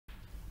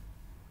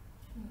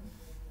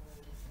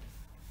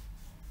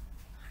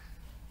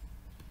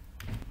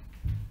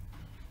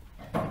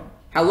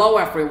Hello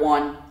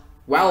everyone,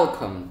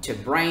 welcome to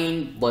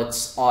Brain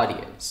Blitz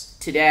Audios.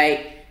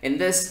 Today, in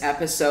this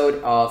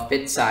episode of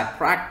BITSAT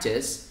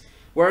Practice,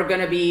 we're going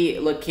to be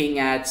looking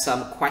at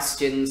some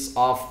questions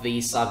of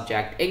the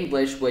subject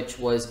English, which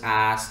was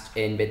asked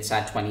in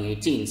BITSAT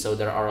 2018. So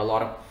there are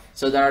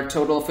a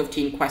total of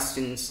 15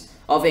 questions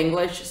of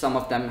English. Some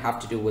of them have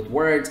to do with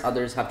words,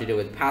 others have to do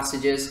with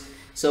passages.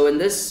 So in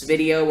this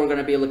video, we're going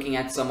to be looking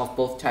at some of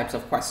both types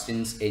of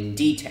questions in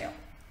detail.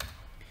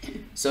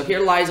 So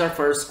here lies our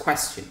first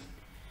question.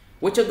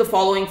 Which of the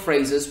following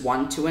phrases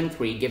 1, 2, and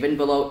 3 given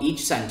below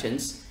each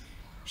sentence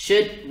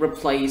should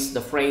replace the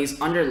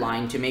phrase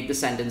underlined to make the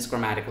sentence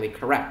grammatically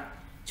correct?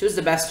 Choose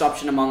the best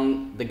option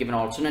among the given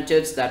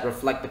alternatives that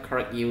reflect the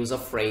correct use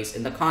of phrase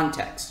in the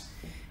context.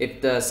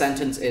 If the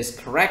sentence is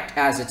correct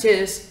as it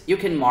is, you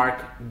can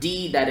mark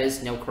D, that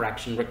is no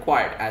correction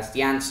required, as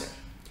the answer.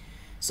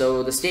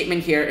 So the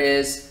statement here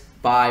is,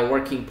 by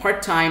working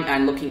part-time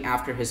and looking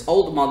after his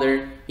old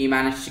mother, he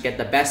managed to get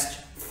the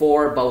best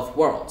for both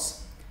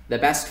worlds. The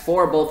best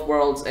for both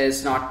worlds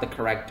is not the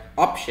correct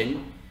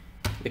option.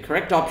 The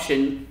correct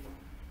option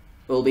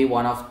will be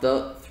one of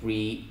the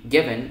three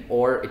given,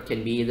 or it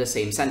can be the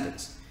same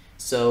sentence.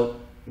 So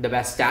the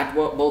best at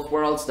both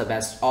worlds, the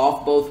best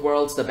of both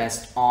worlds, the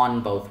best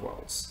on both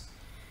worlds.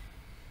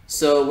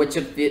 So which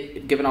of the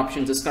given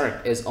options is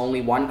correct? Is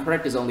only one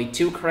correct? Is only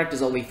two correct?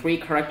 Is only three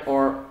correct?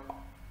 Or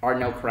are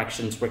no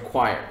corrections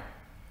required?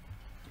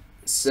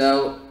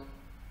 So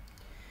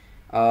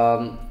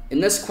in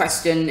this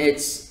question,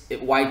 it's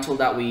vital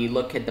that we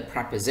look at the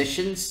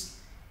prepositions.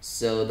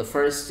 So the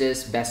first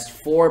is best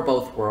for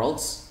both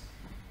worlds.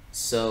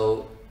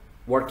 So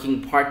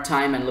working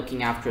part-time and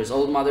looking after his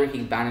old mother, he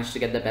managed to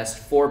get the best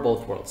for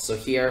both worlds. So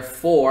here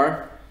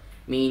for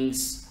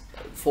means,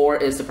 for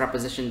is the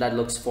preposition that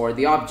looks for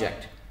the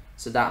object.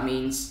 So that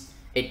means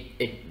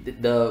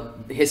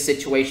his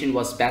situation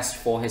was best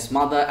for his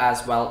mother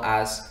as well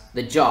as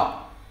the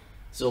job.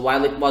 So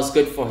while it was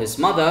good for his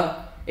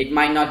mother, it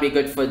might not be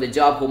good for the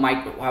job, who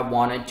might have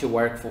wanted to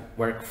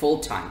work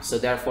full-time. So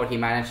therefore he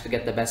managed to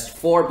get the best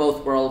for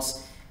both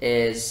worlds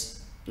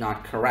is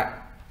not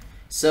correct.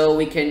 So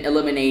we can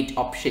eliminate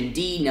option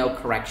D, no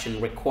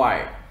correction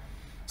required.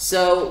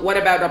 So what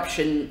about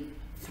option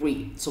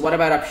 3? So what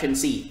about option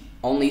C?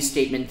 Only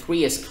statement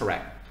 3 is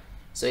correct.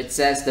 So it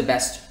says the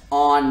best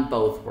on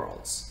both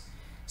worlds.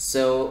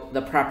 So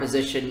the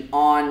preposition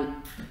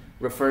on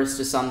refers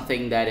to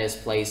something that is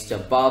placed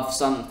above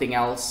something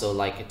else, so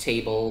like a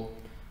table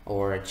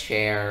or a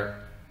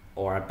chair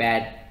or a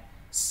bed.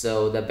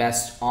 So the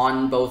best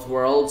on both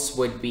worlds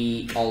would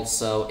be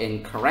also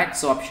incorrect.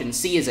 So option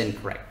C is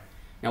incorrect.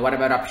 Now what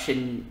about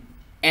option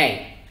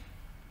A?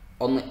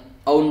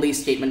 Only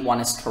statement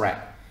 1 is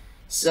correct.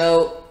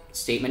 So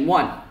statement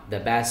 1, the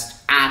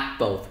best at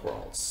both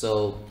worlds.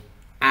 So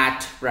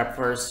at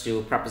refers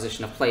to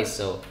preposition of place,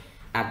 so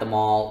at the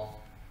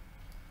mall,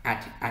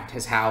 at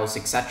his house,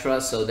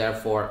 etc. So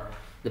therefore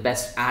the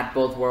best at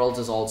both worlds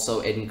is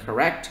also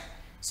incorrect.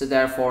 So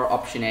therefore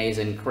option A is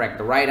incorrect.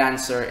 The right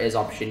answer is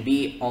option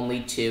B,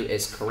 only 2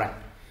 is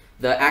correct.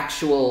 The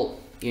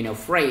actual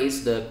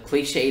phrase, the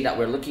cliche that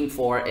we're looking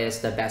for is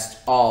the best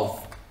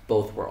of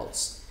both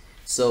worlds.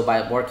 So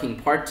by working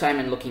part-time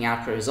and looking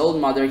after his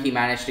old mother, he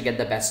managed to get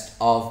the best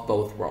of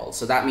both worlds.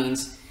 So that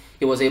means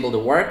he was able to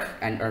work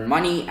and earn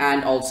money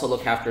and also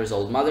look after his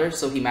old mother.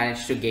 So he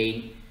managed to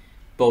gain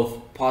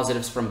both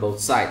positives from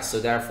both sides. So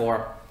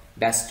therefore,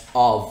 best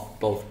of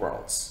both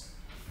worlds.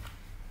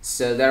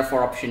 So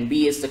therefore, option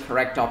B is the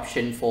correct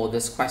option for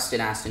this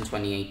question asked in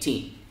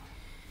 2018.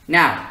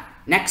 Now,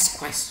 next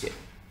question.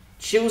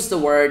 Choose the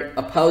word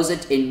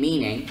opposite in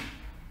meaning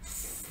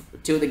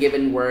to the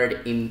given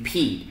word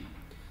impede.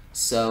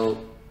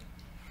 So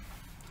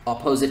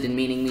opposite in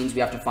meaning means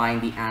we have to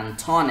find the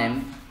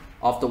antonym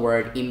of the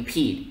word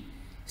impede.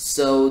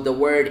 So the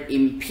word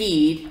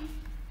impede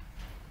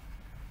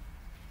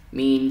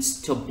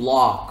means to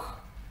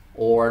block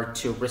or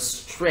to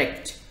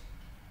restrict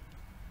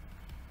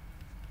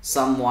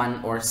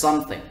someone or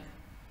something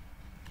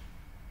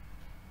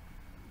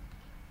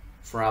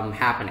from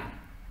happening.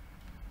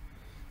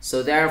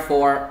 So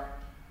therefore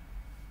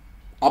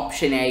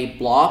option A,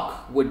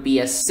 block, would be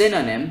a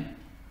synonym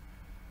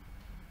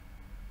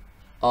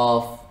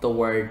of the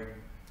word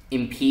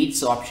impede.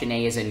 So option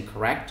A is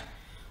incorrect.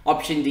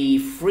 Option D,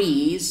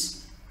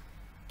 freeze,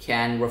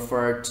 can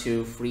refer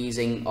to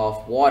freezing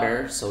of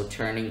water, so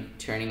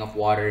turning of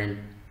water and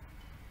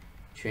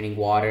turning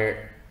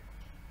water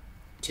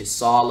to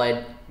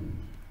solid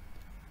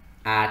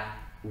at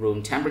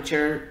room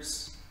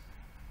temperatures.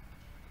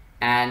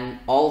 And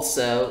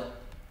also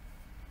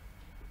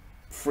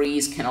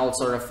freeze can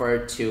also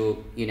refer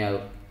to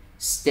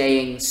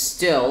staying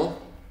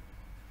still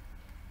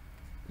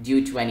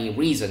due to any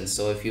reason.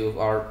 So if you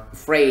are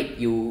afraid,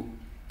 you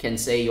can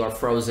say you are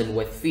frozen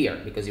with fear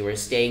because you were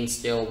staying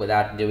still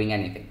without doing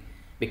anything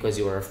because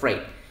you were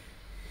afraid.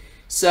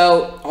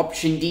 So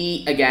option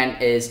D again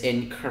is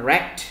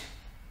incorrect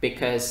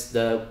because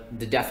the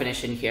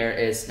definition here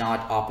is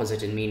not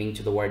opposite in meaning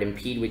to the word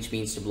impede, which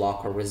means to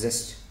block or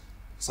resist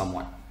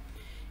someone.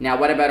 Now,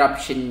 what about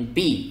option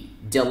B?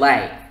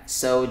 Delay.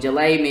 So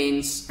delay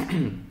means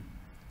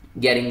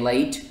getting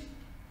late.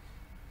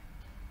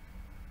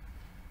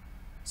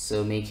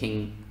 So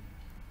making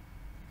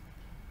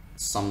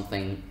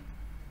something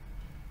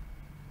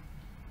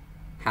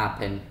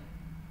happen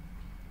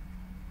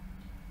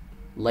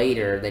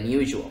later than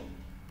usual.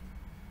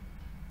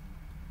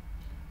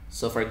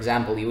 So for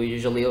example, you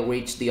usually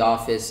reach the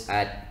office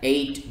at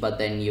 8, but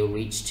then you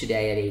reach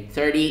today at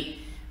 8:30,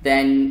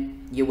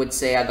 then you would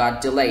say I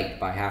got delayed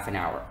by half an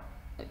hour.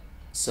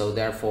 So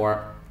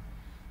therefore,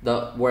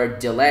 the word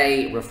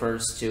delay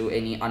refers to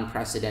any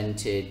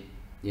unprecedented,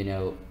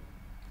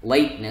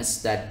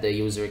 lateness that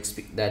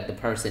the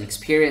person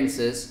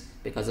experiences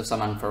because of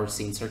some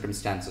unforeseen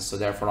circumstances. So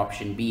therefore,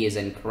 option B is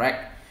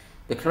incorrect.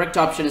 The correct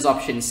option is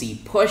option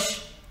C,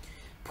 push.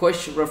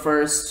 Push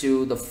refers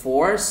to the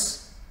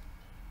force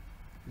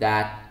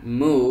that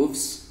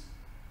moves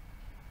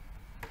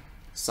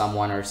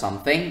someone or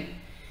something,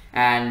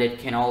 and it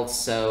can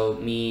also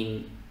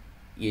mean,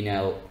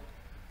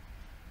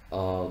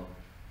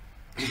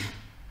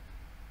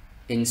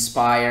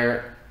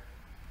 inspire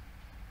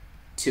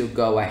to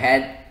go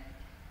ahead.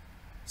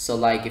 So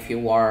like if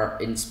you are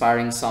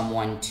inspiring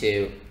someone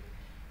to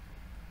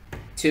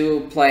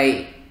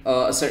play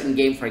a certain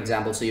game, for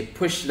example, so you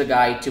push the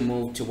guy to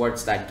move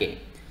towards that game.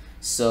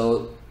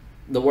 So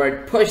the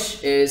word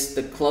push is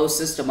the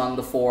closest among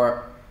the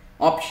four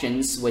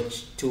options,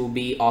 which to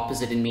be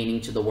opposite in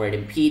meaning to the word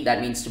impede.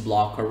 That means to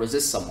block or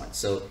resist someone.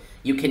 So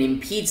you can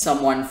impede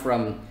someone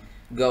from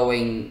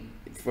doing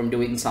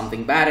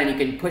something bad, and you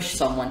can push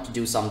someone to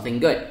do something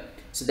good.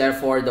 So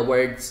therefore, the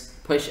words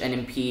push and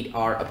impede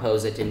are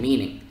opposite in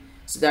meaning.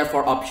 So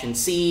therefore, option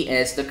C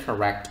is the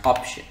correct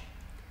option.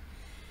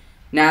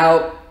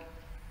 Now,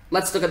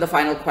 let's look at the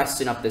final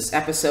question of this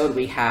episode.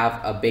 We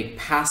have a big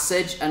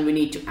passage and we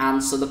need to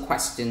answer the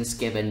questions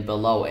given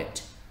below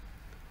it.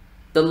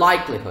 The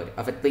likelihood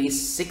of at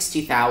least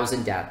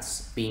 60,000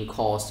 deaths being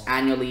caused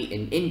annually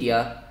in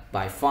India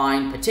by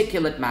fine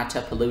particulate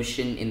matter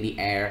pollution in the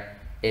air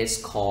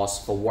is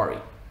cause for worry,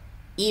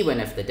 even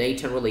if the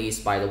data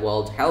released by the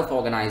World Health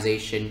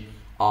Organization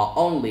are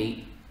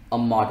only a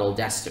modeled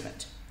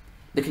estimate.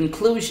 The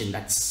conclusion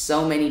that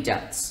so many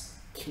deaths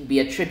can be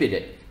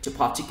attributed to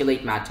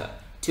particulate matter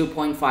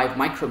 2.5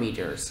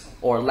 micrometers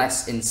or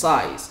less in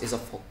size is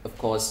of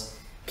course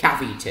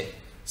caveated,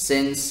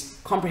 since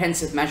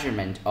comprehensive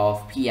measurement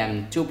of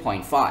PM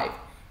 2.5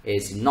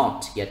 is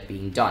not yet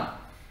being done,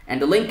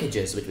 and the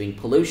linkages between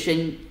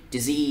pollution,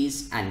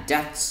 disease, and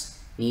deaths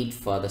need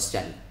further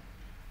study.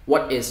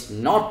 What is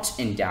not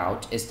in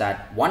doubt is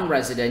that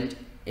residents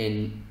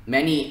in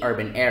many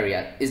urban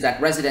areas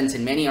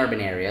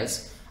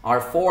are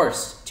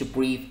forced to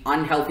breathe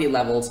unhealthy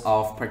levels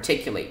of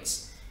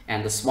particulates,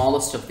 and the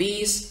smallest of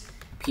these,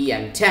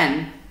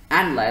 PM10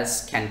 and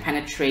less, can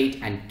penetrate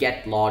and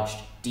get lodged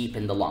deep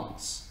in the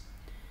lungs.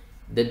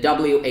 The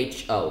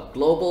WHO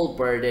Global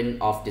Burden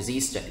of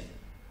Disease Study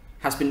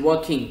has been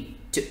working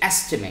to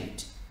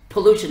estimate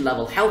pollution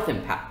level health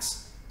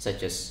impacts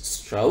such as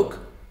stroke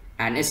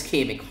and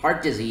ischemic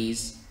heart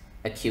disease,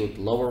 acute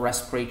lower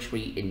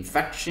respiratory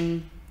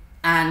infection,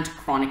 and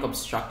chronic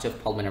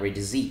obstructive pulmonary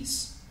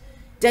disease.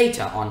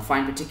 Data on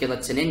fine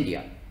particulates in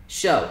India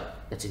show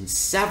that in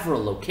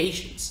several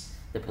locations,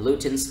 the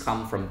pollutants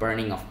come from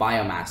burning of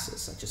biomasses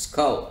such as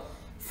coal,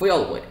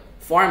 fuel wood,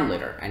 farm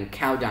litter, and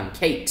cow dung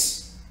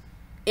cakes.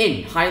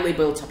 In highly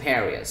built-up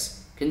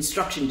areas,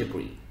 construction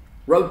debris,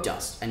 road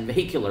dust, and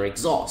vehicular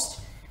exhaust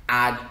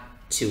add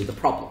to the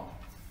problem.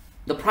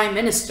 The Prime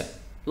Minister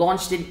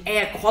launched an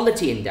air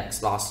quality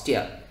index last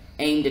year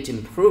aimed at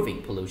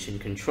improving pollution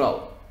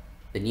control.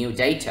 The new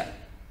data,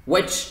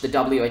 which the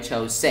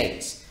WHO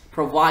says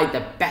provide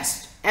the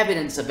best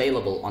evidence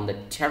available on the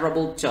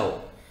terrible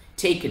toll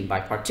taken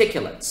by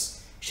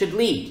particulates, should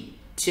lead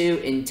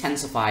to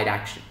intensified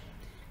action.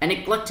 A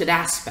neglected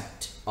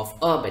aspect of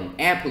urban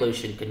air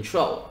pollution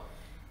control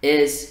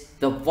is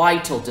the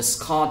vital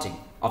discarding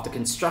of the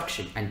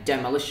construction and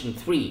demolition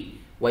 3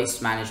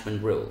 waste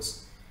management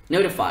rules,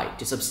 notified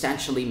to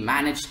substantially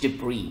manage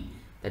debris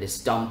that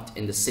is dumped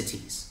in the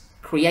cities,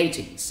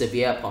 creating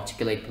severe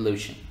particulate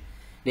pollution.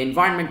 The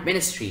Environment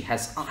Ministry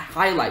has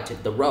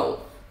highlighted the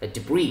role that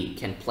debris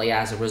can play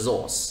as a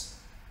resource.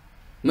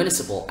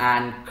 Municipal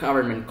and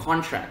government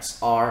contracts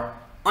are,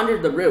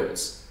 under the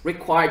rules,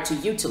 required to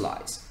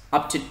utilize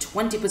up to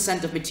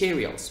 20% of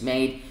materials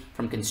made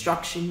from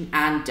construction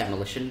and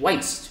demolition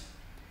waste,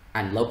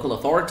 and local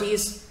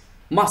authorities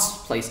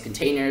must place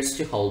containers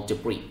to hold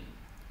debris.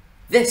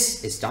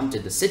 This is dumped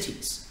in the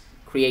cities,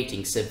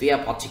 creating severe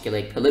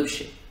particulate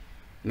pollution.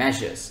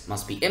 Measures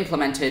must be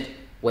implemented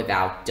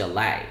without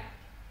delay,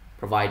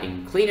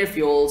 providing cleaner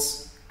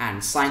fuels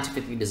and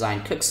scientifically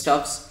designed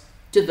cookstuffs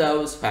to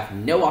those who have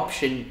no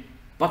option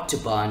but to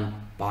burn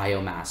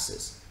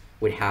biomasses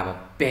would have a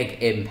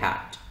big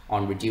impact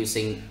on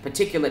reducing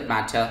particulate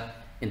matter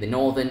in the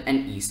northern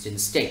and eastern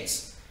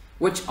states,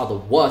 which are the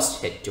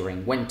worst hit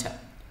during winter,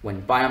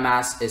 when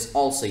biomass is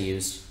also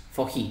used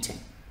for heating.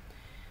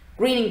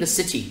 Greening the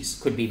cities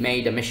could be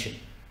made a mission,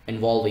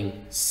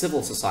 involving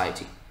civil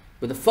society,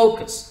 with a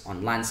focus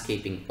on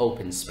landscaping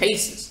open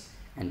spaces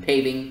and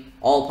paving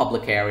all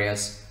public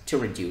areas to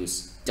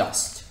reduce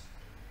dust.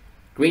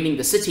 Greening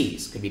the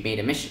cities could be made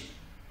a mission.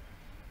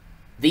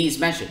 These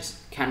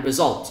measures can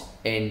result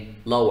in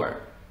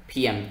lower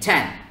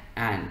PM10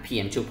 and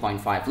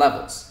PM2.5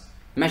 levels.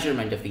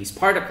 Measurement of these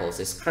particles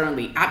is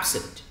currently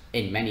absent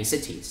in many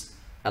cities,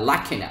 a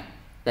lacuna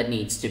that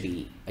needs to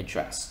be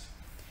addressed.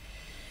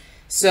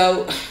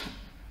 So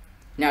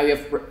now you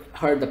have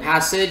heard the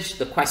passage.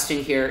 The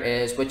question here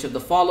is, which of the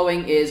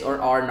following is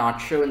or are not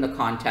true in the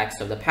context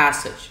of the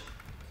passage?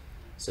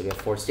 So we have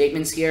 4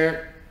 statements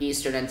here.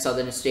 Eastern and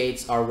southern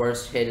states are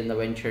worst hit in the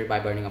winter by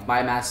burning of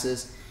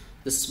biomasses.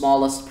 The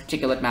smallest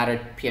particulate matter,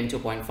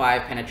 PM2.5,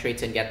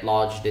 penetrates and gets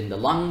lodged in the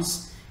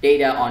lungs.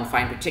 Data on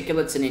fine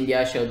particulates in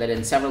India show that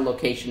in several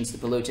locations the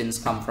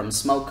pollutants come from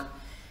smoke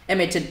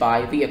emitted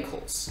by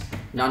vehicles.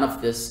 None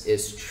of this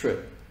is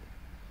true.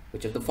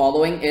 Which of the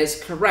following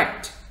is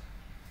correct?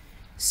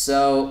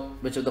 So,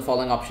 which of the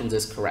following options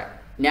is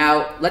correct?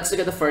 Now, let's look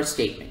at the first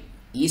statement.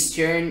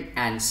 Eastern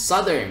and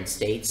southern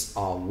states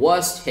are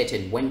worst hit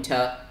in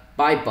winter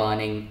by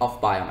burning of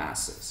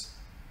biomasses.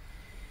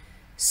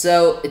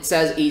 So, it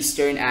says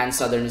eastern and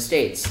southern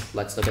states.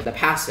 Let's look at the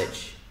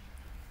passage.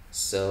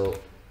 So,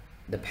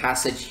 the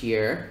passage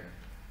here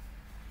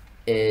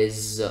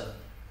is,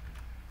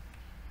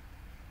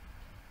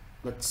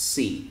 let's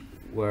see,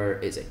 where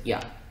is it?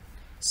 Yeah.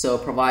 So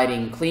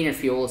providing cleaner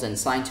fuels and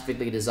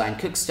scientifically designed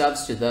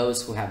cookstuffs to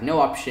those who have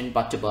no option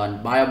but to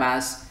burn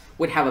biomass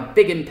would have a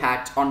big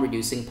impact on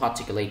reducing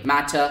particulate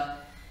matter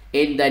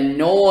in the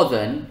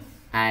northern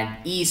and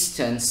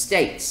eastern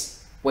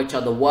states, which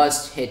are the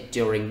worst hit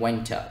during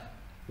winter,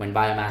 when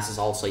biomass is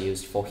also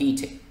used for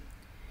heating.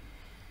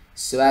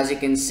 So as you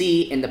can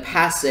see in the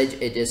passage,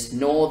 it is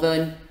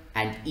northern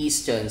and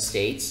eastern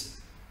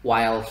states,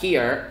 while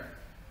here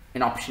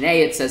in option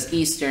A, it says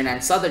eastern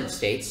and southern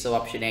states, so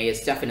option A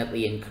is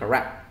definitely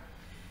incorrect.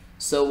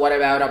 So what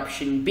about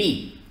option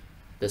B?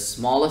 The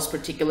smallest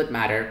particulate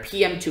matter,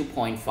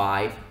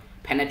 PM2.5,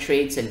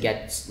 penetrates and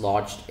gets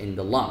lodged in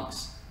the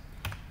lungs.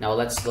 Now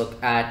let's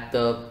look at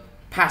the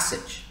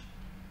passage.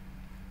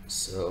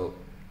 So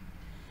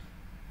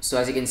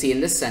as you can see in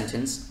this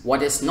sentence,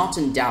 what is not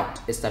in doubt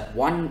is that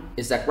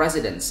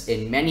residents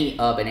in many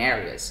urban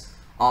areas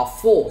are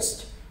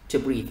forced to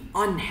breathe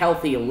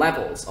unhealthy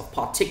levels of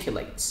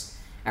particulates,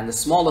 and the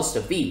smallest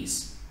of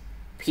these,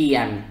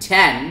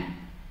 PM10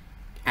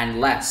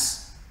 and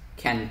less,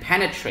 can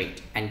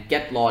penetrate and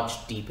get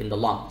lodged deep in the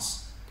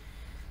lungs.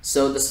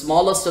 So the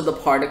smallest of the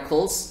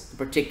particles,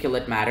 the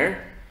particulate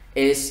matter,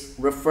 is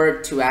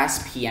referred to as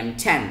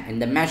PM10 in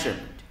the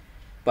measurement,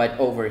 but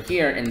over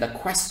here in the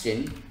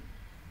question,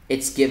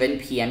 it's given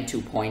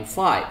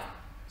PM2.5.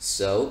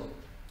 So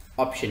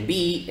option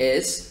B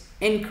is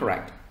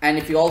incorrect. And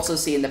if you also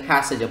see in the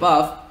passage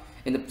above,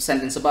 in the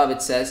sentence above,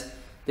 it says,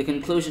 the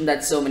conclusion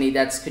that so many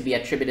deaths could be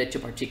attributed to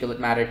particulate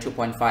matter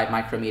 2.5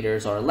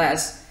 micrometers or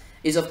less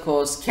is of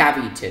course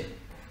caveated,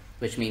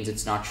 which means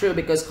it's not true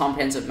because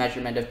comprehensive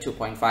measurement of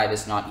 2.5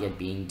 is not yet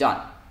being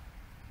done.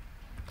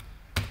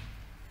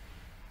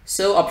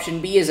 So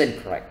option B is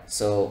incorrect.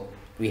 So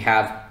we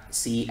have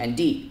C and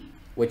D.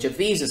 Which of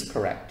these is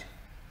correct?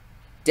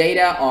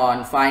 Data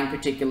on fine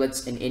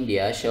particulates in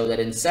India show that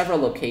in several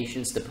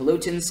locations the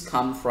pollutants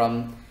come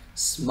from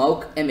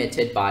smoke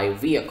emitted by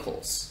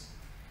vehicles.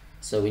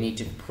 So we need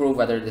to prove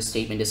whether the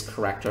statement is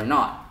correct or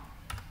not.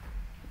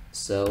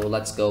 So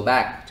let's go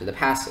back to the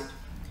passage.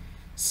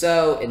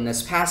 So in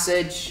this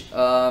passage,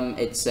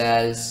 it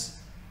says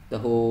the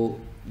whole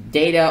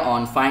data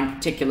on fine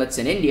particulates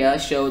in India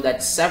show that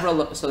in several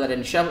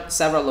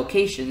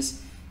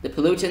locations the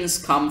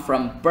pollutants come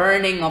from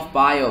burning of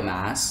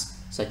biomass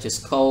such as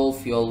coal,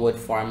 fuel wood,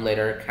 farm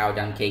litter, cow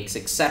dung cakes,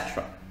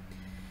 etc.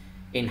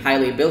 In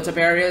highly built up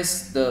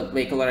areas, the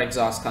vehicular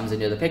exhaust comes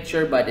into the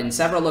picture, but in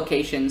several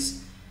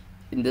locations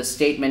in this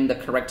statement, the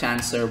correct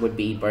answer would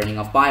be burning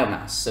of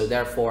biomass. So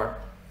therefore,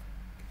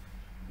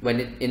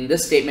 in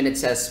this statement, it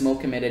says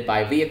smoke emitted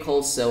by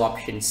vehicles, so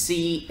option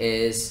C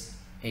is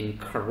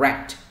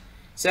incorrect.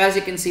 So as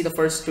you can see, the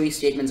first 3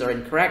 statements are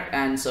incorrect,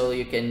 and so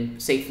you can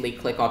safely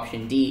click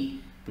option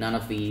D. None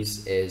of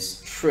these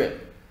is true.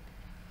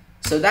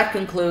 So that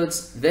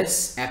concludes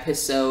this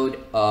episode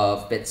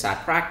of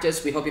BITSAT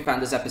Practice. We hope you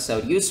found this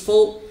episode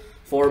useful.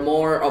 For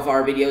more of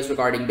our videos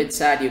regarding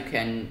BITSAT, you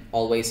can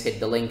always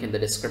hit the link in the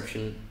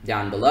description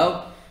down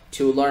below.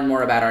 To learn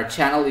more about our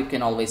channel, you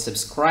can always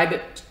subscribe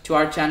to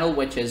our channel,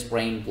 which is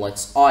Brain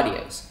Blitz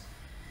Audios.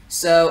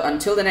 So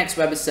until the next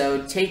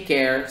webisode, take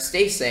care,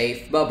 stay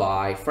safe,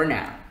 bye-bye for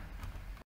now.